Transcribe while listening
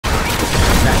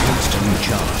Batteries to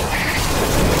recharge.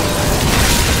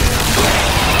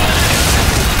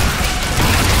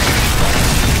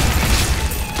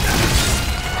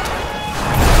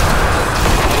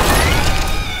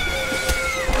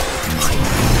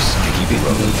 Keep it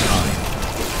rolling time.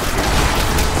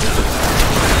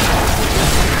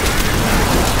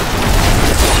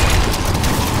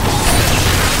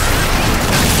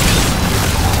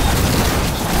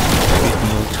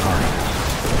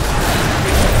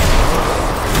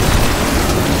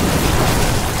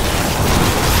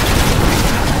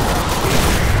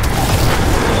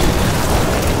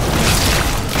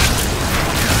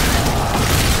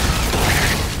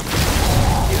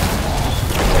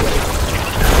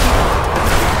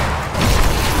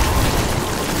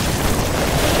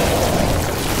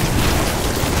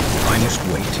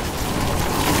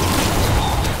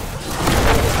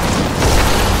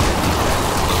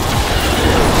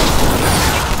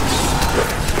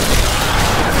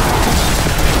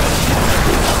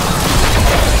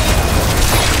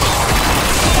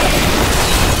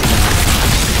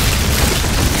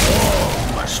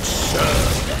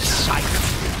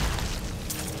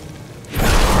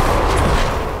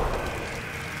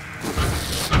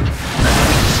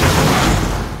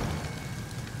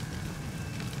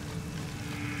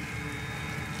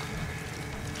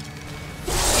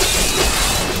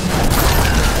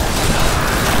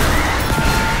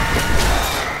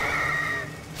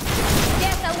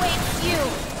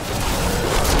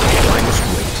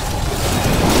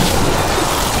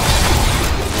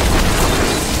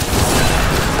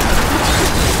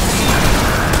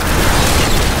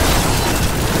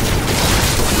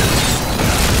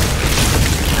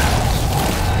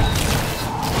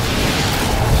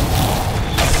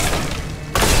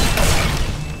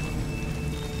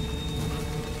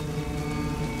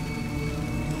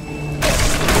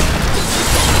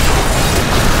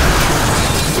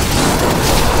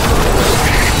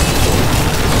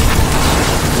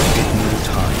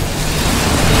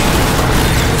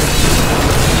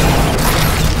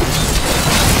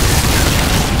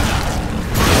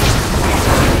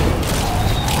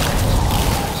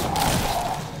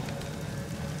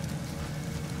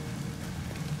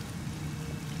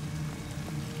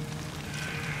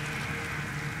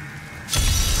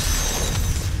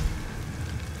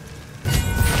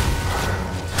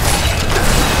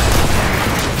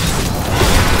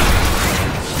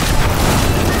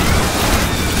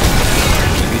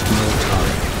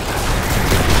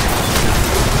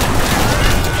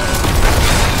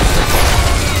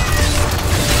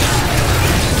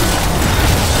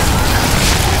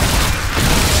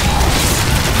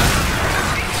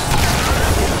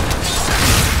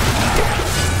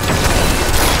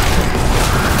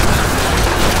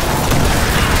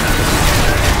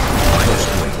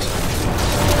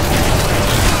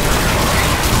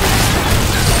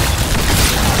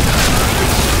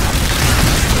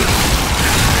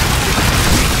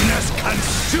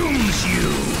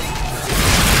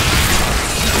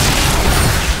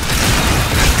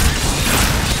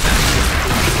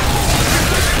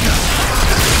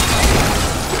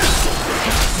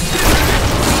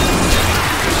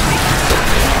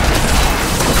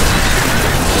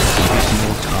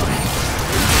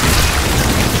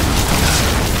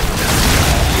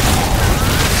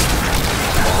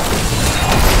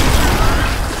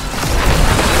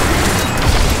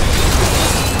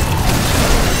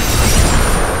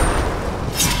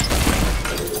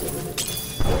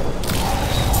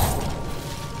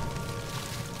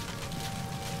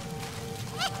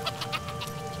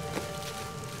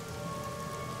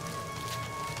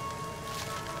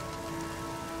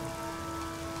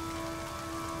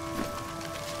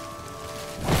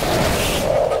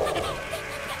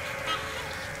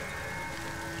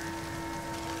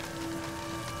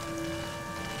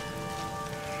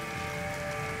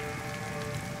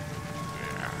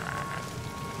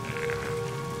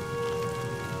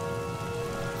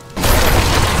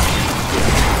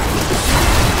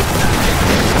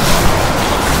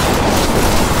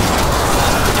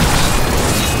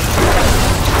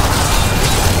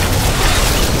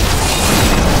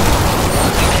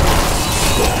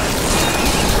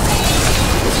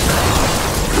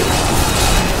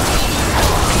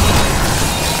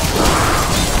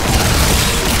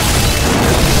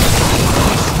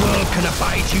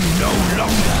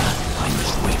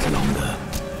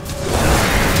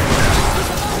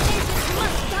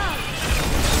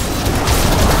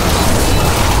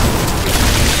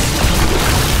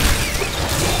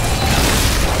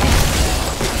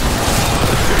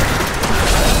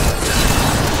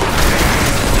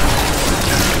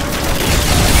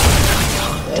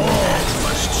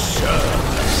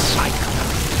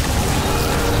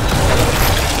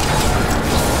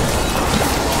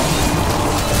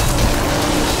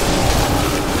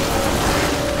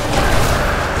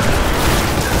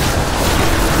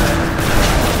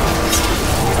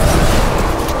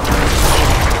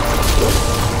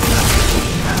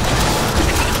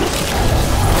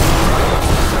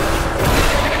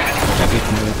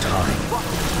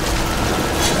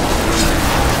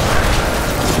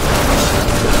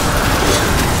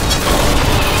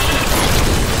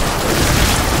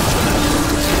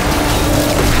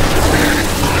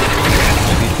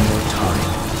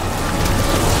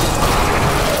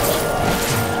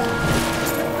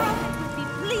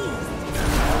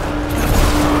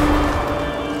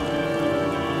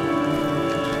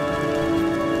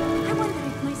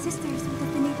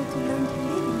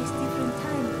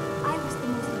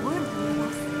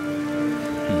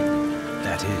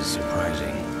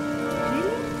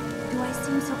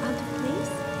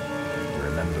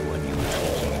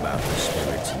 about the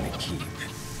spirits in the keep.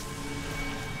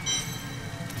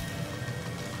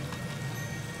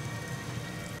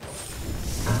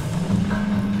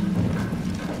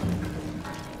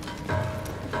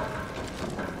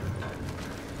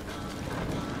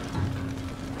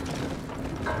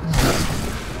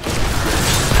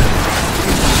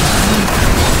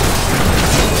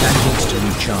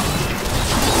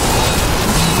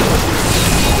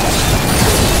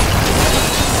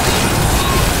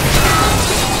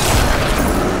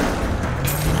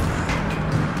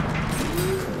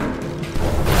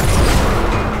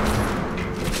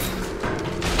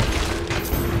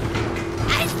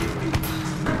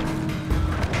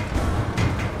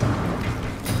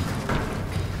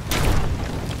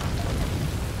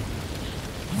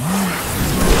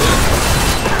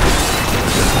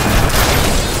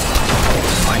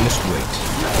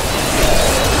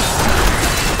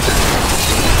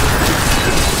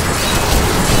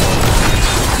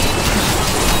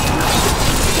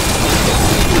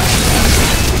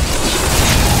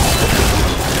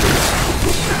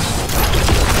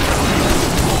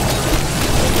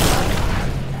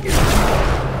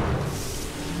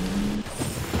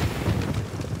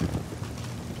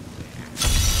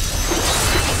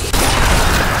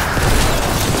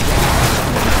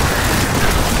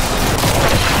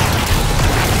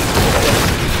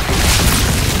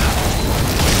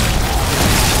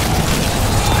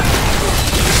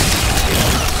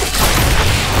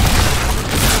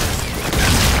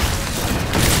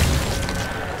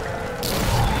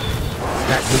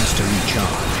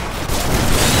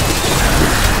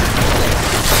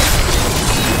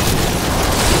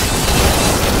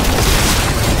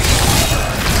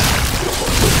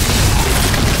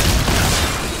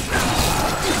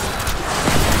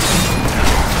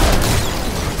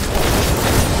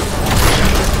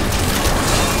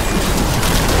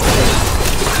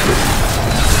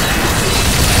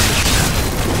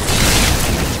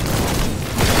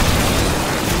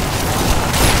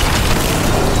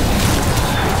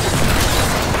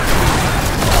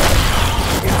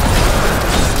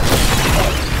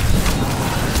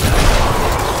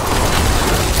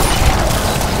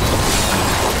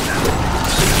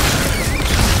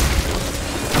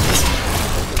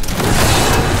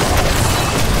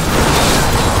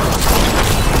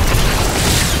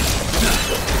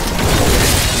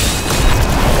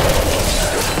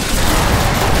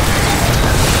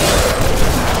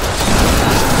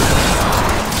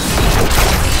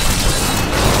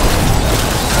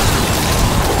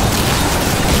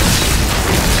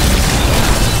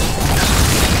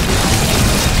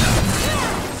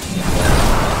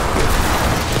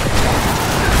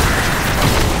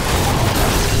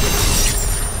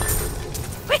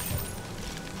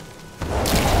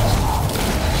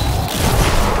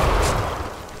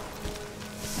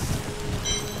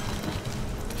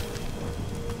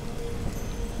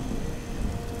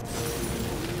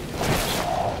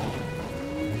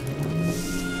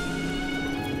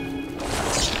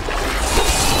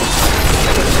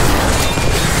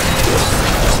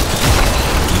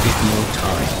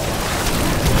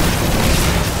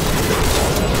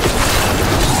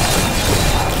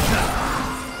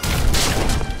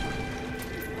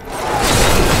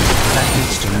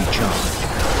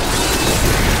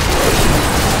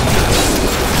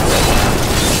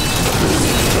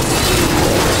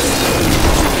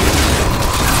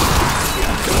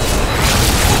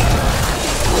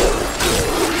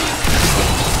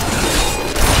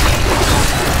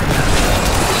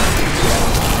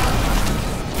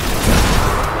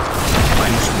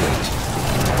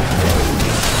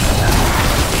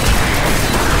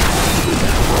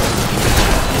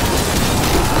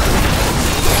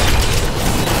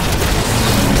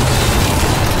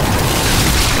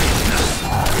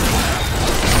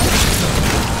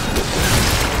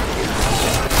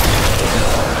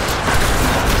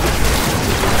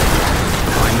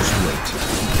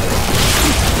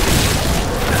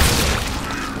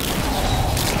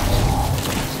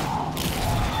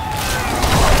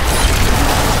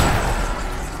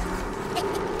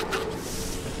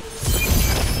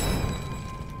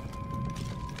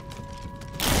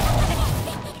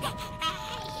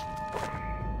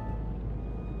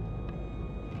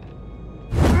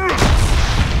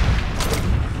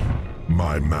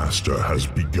 My master has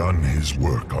begun his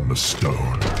work on the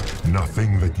stone.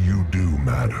 Nothing that you do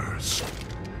matters.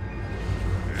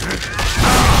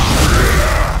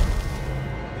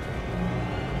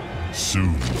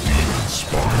 Soon, demons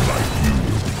spawn like you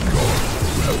will be gone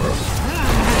forever.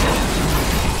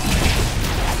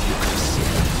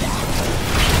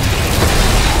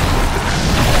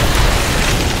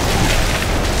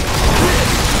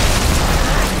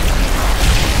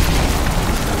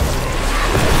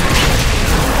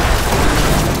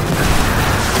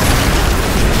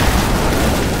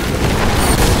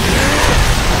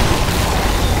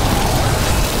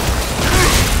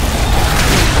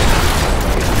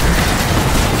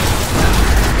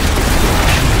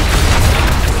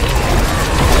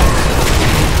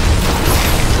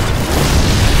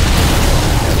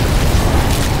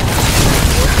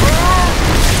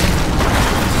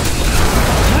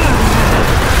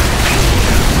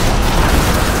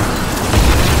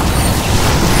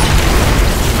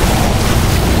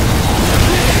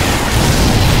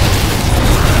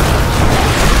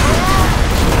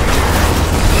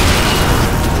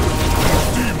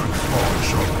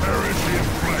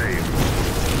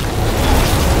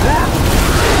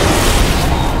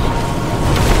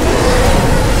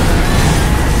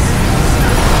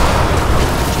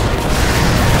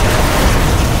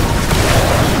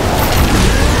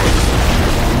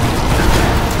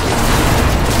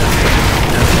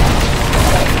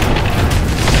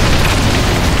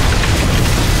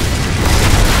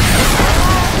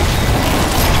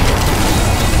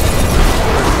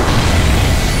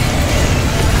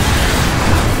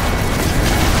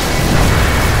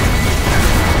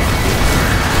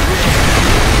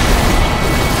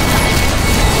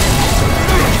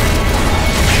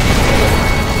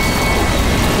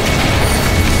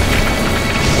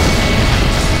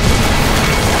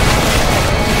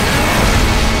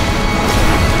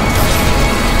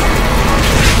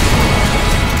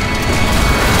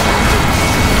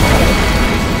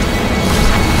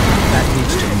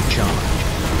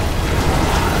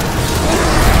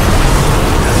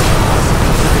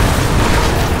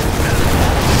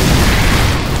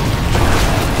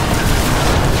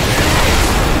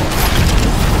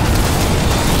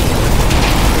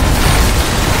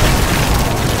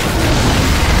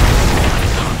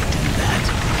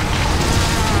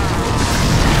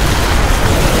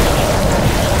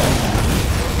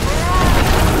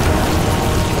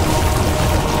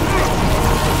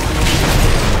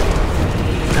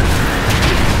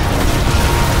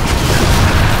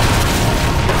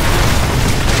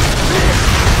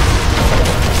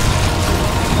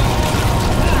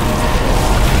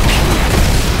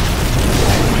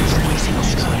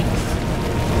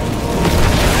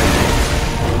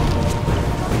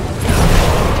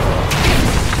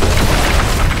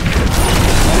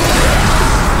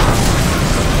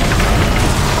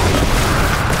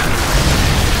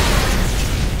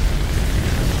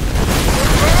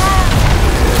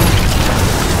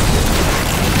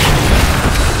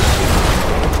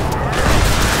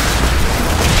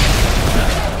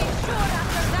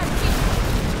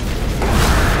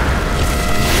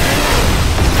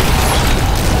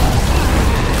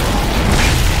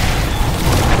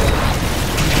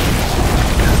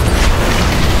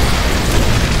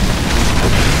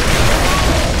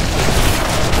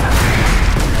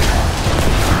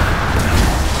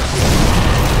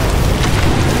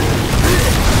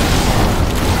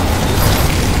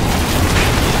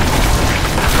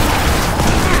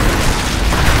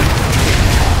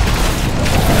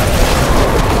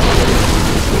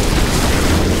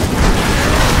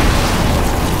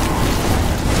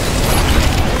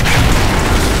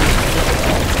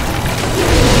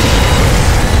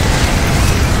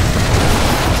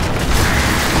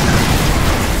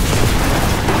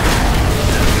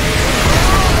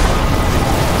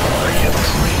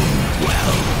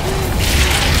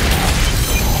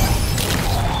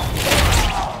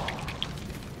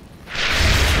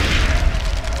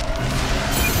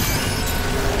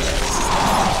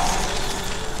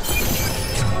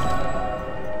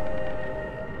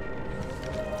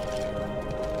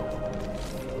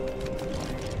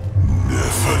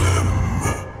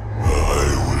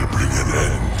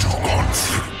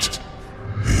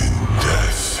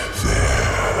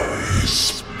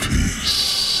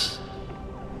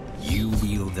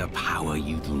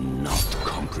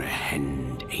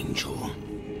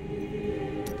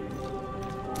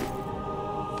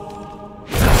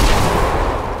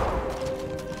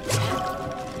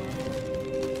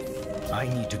 I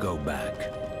need to go back.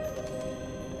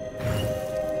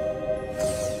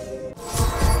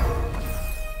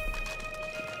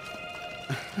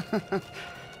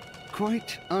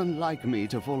 Quite unlike me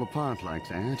to fall apart like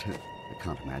that. I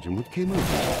can't imagine what came over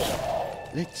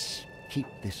us. Let's keep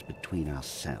this between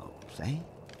ourselves, eh?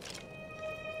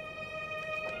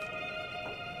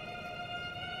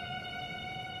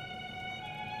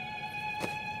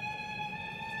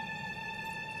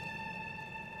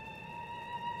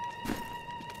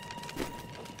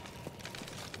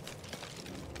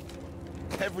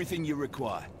 Everything you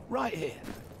require, right here.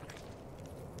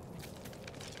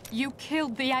 You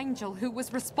killed the angel who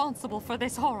was responsible for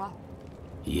this horror.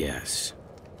 Yes,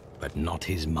 but not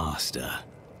his master.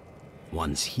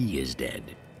 Once he is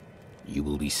dead, you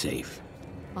will be safe.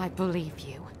 I believe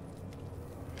you.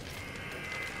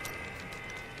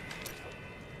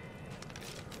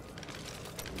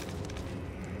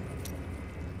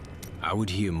 I would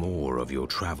hear more of your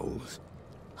travels.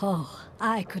 Oh,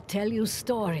 I could tell you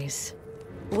stories.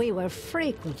 We were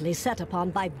frequently set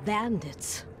upon by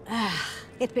bandits.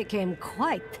 It became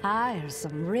quite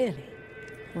tiresome, really.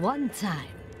 One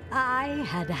time, I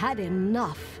had had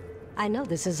enough. I know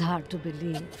this is hard to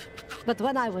believe, but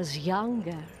when I was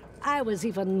younger, I was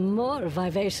even more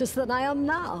vivacious than I am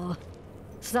now.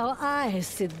 So I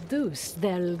seduced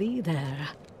their leader,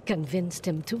 convinced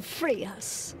him to free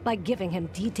us by giving him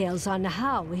details on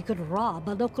how he could rob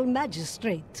a local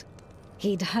magistrate.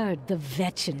 He'd heard the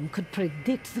Vetchin could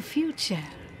predict the future,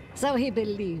 so he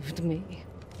believed me.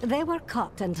 They were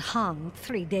caught and hung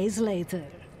 3 days later.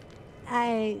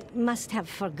 I must have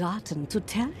forgotten to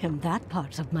tell him that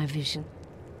part of my vision.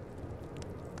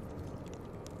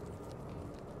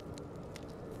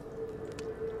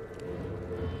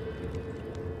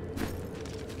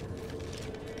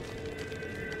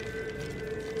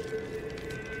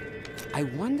 I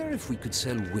wonder if we could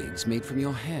sell wigs made from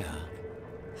your hair.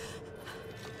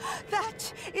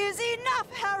 That is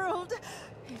enough, Harold!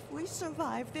 If we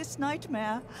survive this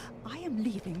nightmare, I am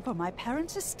leaving for my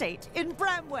parents' estate in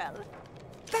Bramwell.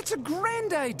 That's a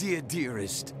grand idea,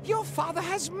 dearest. Your father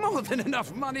has more than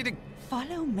enough money to...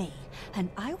 Follow me, and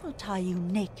I will tie you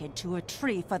naked to a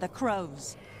tree for the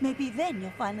crows. Maybe then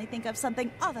you'll finally think of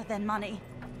something other than money.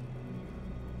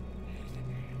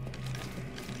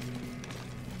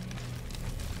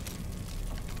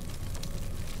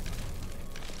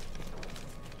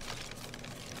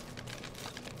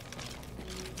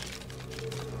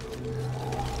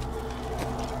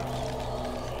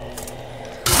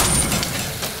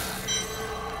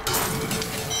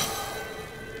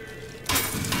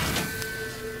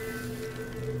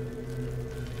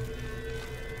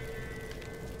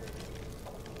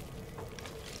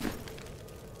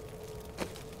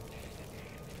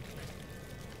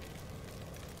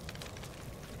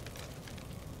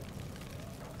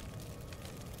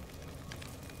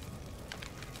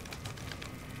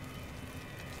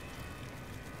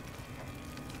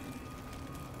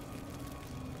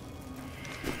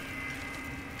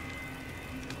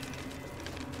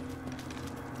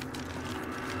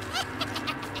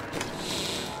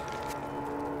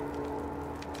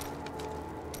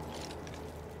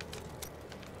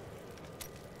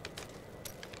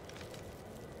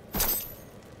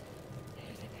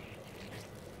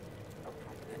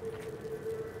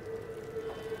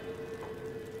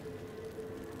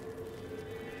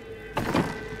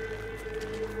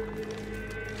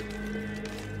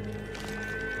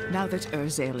 Now that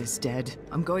Urzael is dead,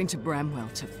 I'm going to Bramwell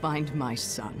to find my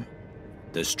son.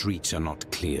 The streets are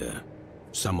not clear.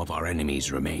 Some of our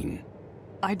enemies remain.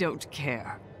 I don't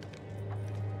care.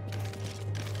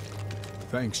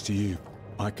 Thanks to you,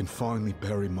 I can finally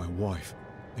bury my wife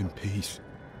in peace.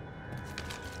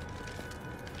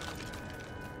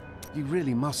 You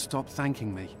really must stop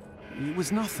thanking me. It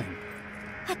was nothing.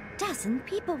 12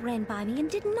 people ran by me and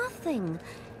did nothing.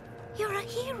 You're a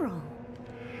hero.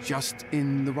 Just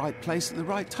in the right place at the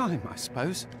right time, I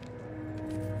suppose.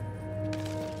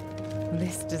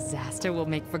 This disaster will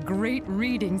make for great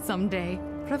reading someday,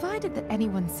 provided that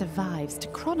anyone survives to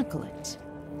chronicle it.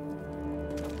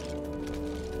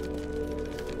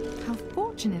 How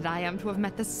fortunate I am to have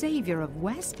met the savior of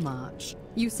Westmarch.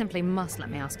 You simply must let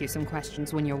me ask you some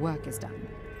questions when your work is done.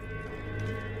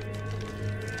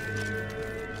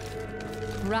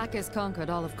 Rackus conquered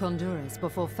all of Honduras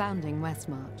before founding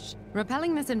Westmarch.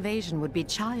 Repelling this invasion would be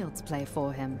child's play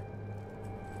for him.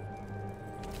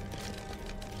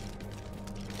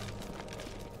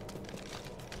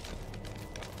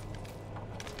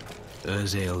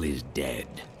 Urzael is dead,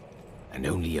 and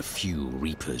only a few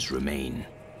Reapers remain.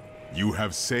 You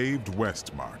have saved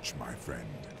Westmarch, my friend.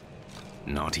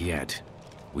 Not yet.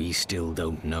 We still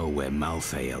don't know where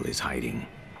Malthael is hiding.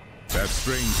 That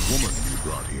strange woman you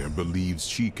brought here believes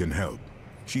she can help.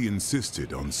 She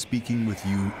insisted on speaking with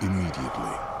you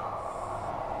immediately.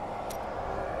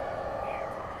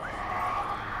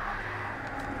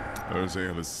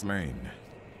 Urzael is slain.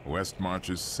 Westmarch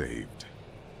is saved.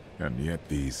 And yet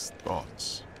these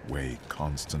thoughts weigh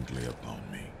constantly upon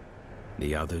me.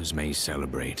 The others may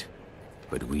celebrate,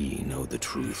 but we know the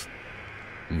truth.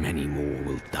 Many more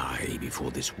will die before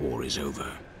this war is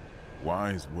over.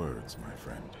 Wise words, my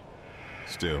friend.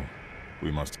 Still,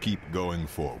 we must keep going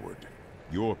forward.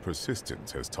 Your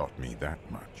persistence has taught me that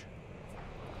much.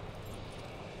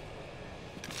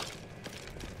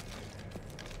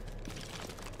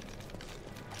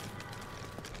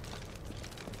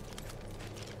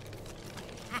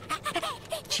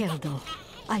 Cheldo,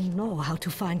 I know how to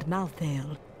find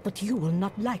Malthael, but you will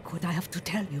not like what I have to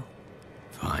tell you.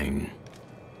 Fine.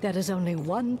 There is only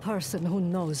one person who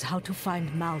knows how to find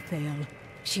Malthael.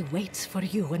 She waits for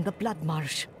you in the Blood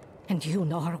Marsh, and you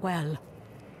know her well.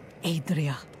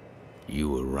 Adria. You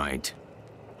were right.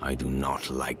 I do not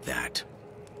like that.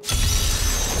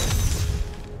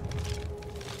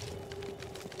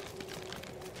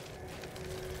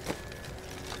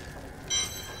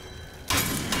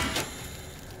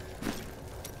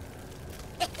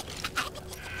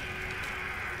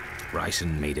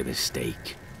 Bryson made a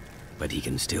mistake, but he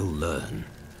can still learn.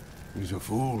 He's a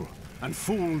fool, and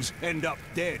fools end up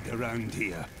dead around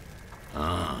here.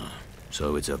 Ah,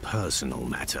 so it's a personal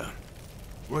matter.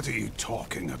 What are you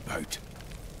talking about?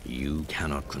 You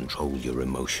cannot control your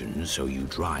emotions, so you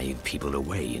drive people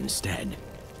away instead.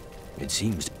 It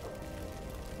seems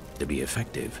to be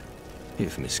effective,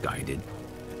 if misguided.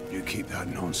 You keep that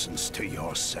nonsense to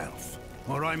yourself,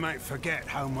 or I might forget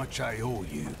how much I owe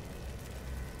you.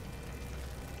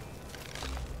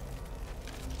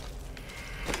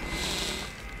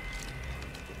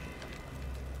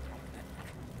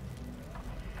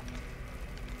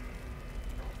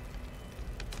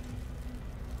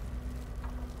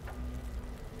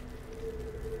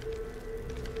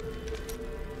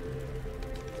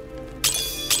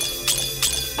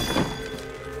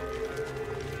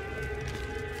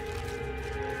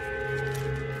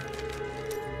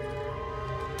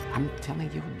 I'm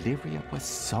telling you, Lyria was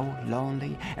so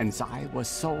lonely, and Zai was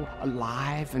so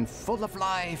alive and full of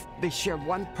life. They shared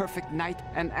one perfect night,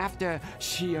 and after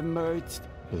she emerged,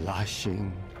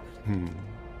 blushing.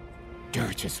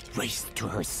 Dirges raced to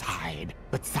her side,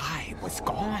 but Zai was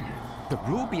gone. The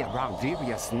ruby around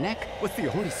Lyria's neck was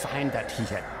the only sign that he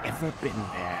had ever been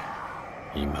there.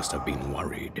 He must have been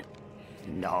worried.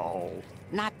 No,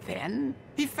 not then.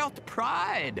 He felt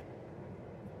pride.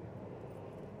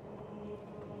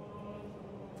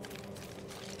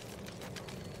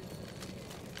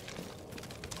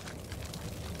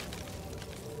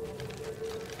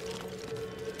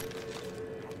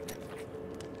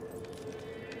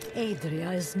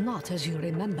 Adria is not as you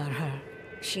remember her.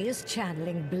 She is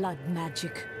channeling blood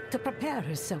magic to prepare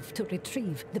herself to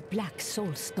retrieve the Black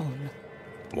Soul Stone.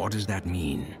 What does that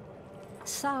mean?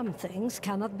 Some things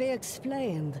cannot be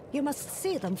explained. You must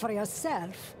see them for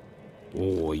yourself.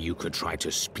 Or you could try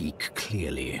to speak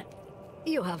clearly.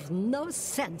 You have no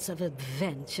sense of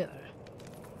adventure.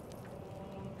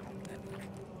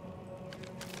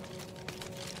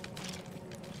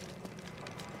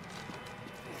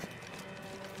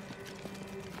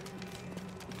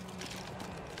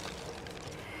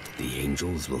 The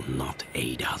angels will not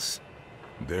aid us.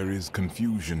 There is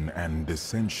confusion and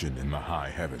dissension in the high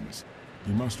heavens.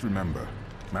 You must remember,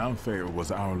 Malthael was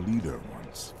our leader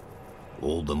once.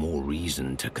 All the more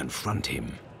reason to confront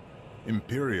him.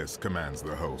 Imperius commands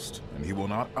the host, and he will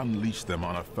not unleash them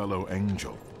on a fellow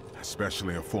angel,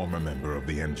 especially a former member of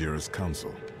the Angiras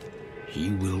Council.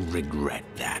 He will regret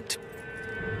that.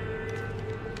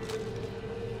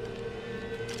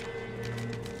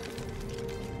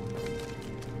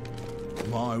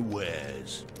 My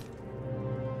wares.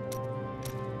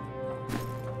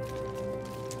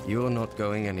 You're not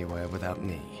going anywhere without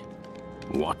me.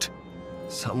 What?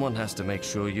 Someone has to make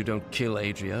sure you don't kill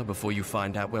Adria before you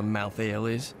find out where Malthael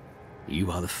is.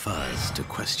 You are the first to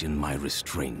question my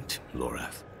restraint,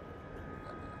 Lorath.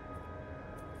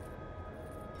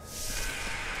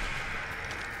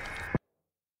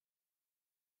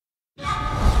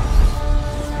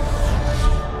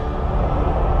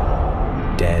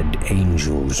 Dead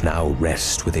angels now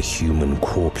rest with the human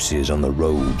corpses on the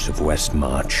roads of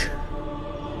Westmarch.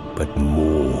 But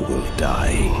more will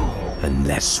die,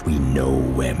 unless we know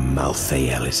where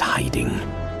Malthael is hiding.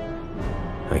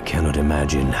 I cannot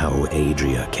imagine how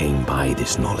Adria came by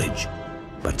this knowledge,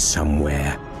 but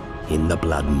somewhere in the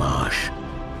Blood Marsh,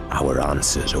 Our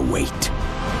answers await.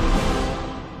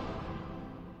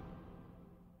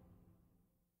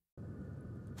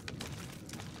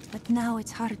 But now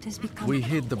its heart has become... We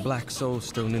hid the Black Soul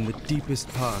Stone in the deepest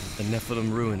part of the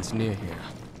Nephilim ruins near here.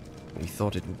 We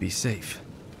thought it would be safe,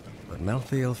 but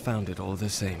Malthael found it all the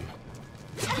same.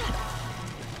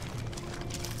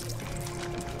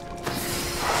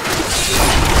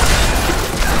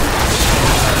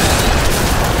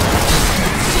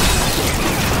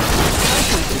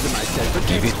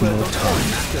 Give it more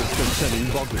time. Concerning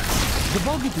Boggit. The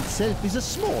Boggit itself is a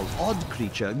small, odd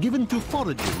creature given to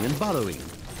foraging and burrowing.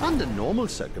 Under normal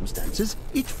circumstances,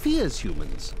 it fears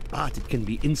humans, but it can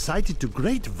be incited to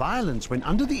great violence when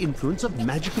under the influence of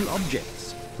magical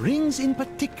objects. Rings in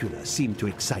particular seem to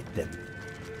excite them.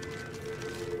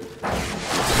 I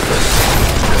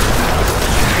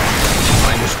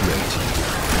must wait.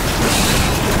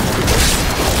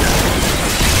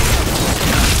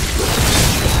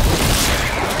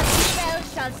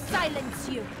 Shall silence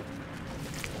you.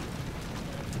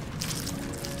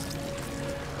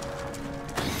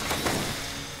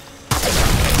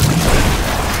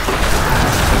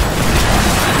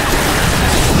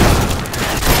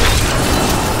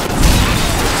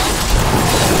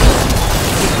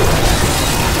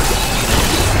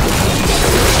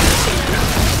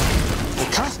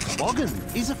 Boggin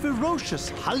is a ferocious,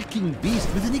 hulking beast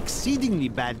with an exceedingly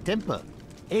bad temper.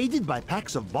 Aided by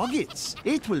packs of Boggits,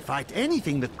 it will fight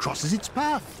anything that crosses its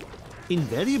path.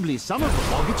 Invariably, some of the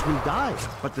Boggits will die,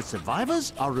 but the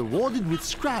survivors are rewarded with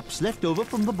scraps left over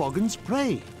from the Boggin's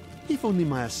prey. If only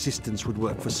my assistance would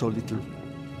work for so little.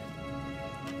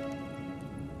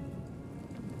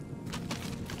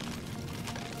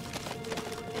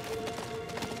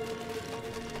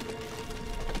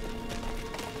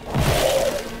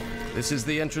 This is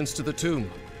the entrance to the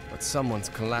tomb, but someone's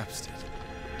collapsed it.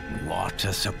 What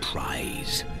a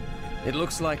surprise. It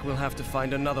looks like we'll have to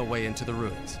find another way into the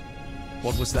ruins.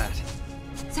 What was that?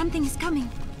 Something is coming.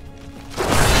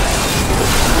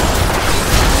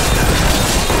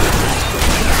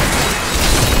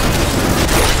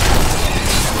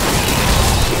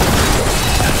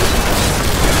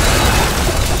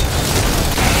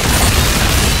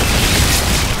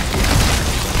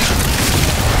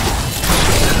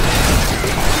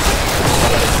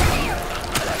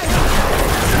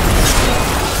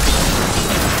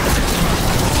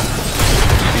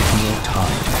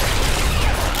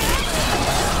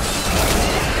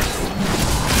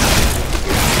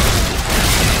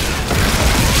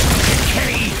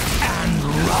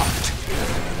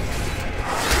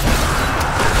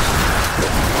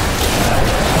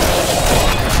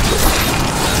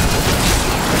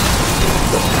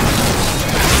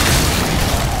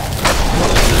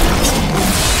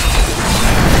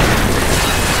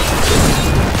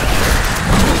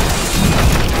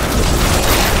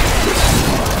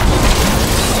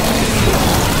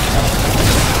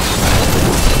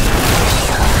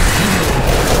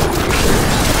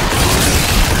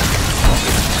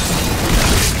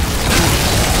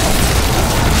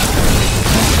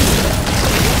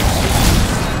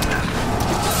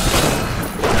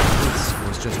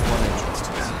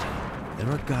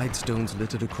 Stones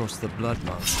littered across the blood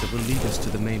marks that will lead us to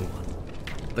the main one.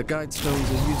 The guide stones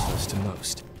are useless to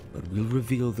most, but will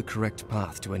reveal the correct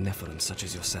path to a Nephilim such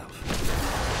as yourself.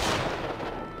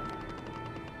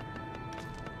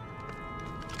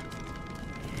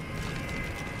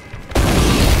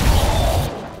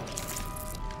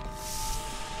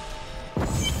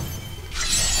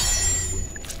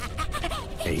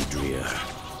 Adria,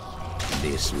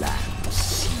 this land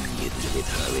seethed with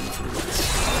her influence.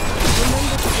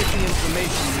 Remember to get the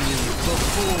information you need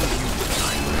before you... I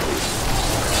know